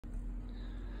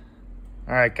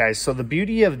All right, guys, so the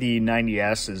beauty of the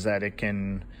 90S is that it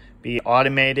can be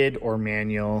automated or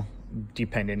manual,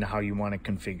 depending on how you want it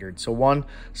configured. So one,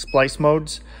 splice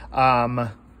modes.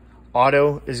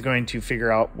 Auto is going to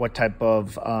figure out what type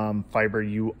of fiber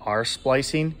you are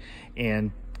splicing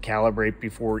and calibrate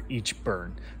before each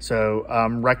burn. So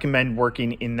recommend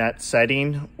working in that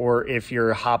setting, or if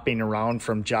you're hopping around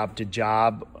from job to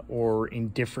job or in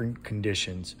different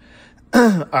conditions.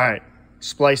 All right,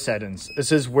 splice settings.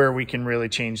 This is where we can really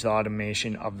change the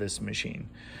automation of this machine.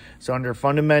 So under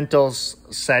fundamentals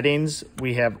settings,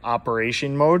 we have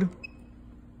operation mode,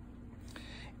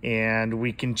 and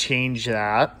we can change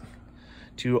that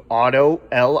to auto,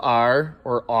 LR,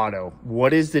 or auto.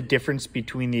 What is the difference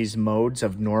between these modes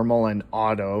of normal and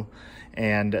auto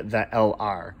and the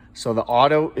LR? So the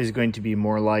auto is going to be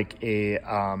more like a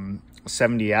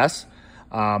 70S,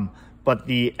 but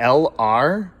the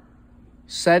LR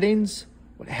settings,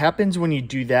 what happens when you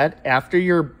do that, after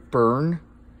your burn,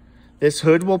 this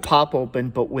hood will pop open,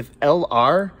 but with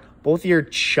LR, both your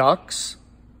chucks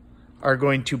are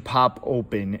going to pop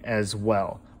open as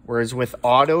well. Whereas with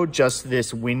auto, just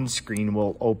this windscreen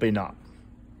will open up.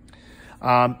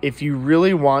 If you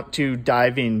really want to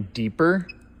dive in deeper,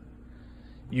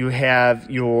 you have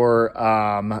your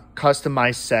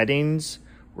customized settings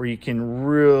where you can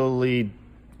really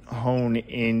hone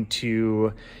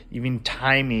into even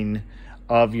timing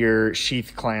of your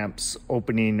sheath clamps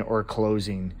opening or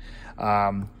closing.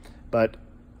 But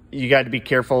you got to be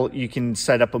careful. You can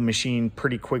set up a machine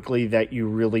pretty quickly that you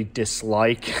really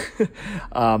dislike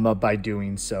by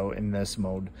doing so in this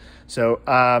mode. So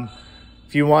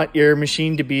if you want your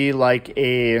machine to be like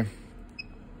a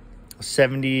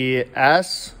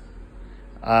 70S,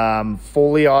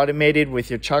 fully automated with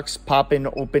your chucks popping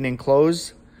open and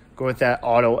close, go with that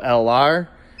auto LR.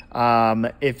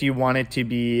 If you want it to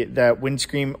be that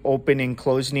windscreen open and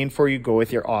closing for you, go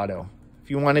with your auto. If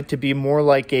you want it to be more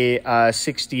like a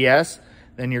 60S,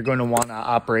 then you're going to want to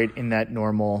operate in that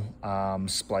normal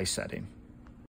splice setting.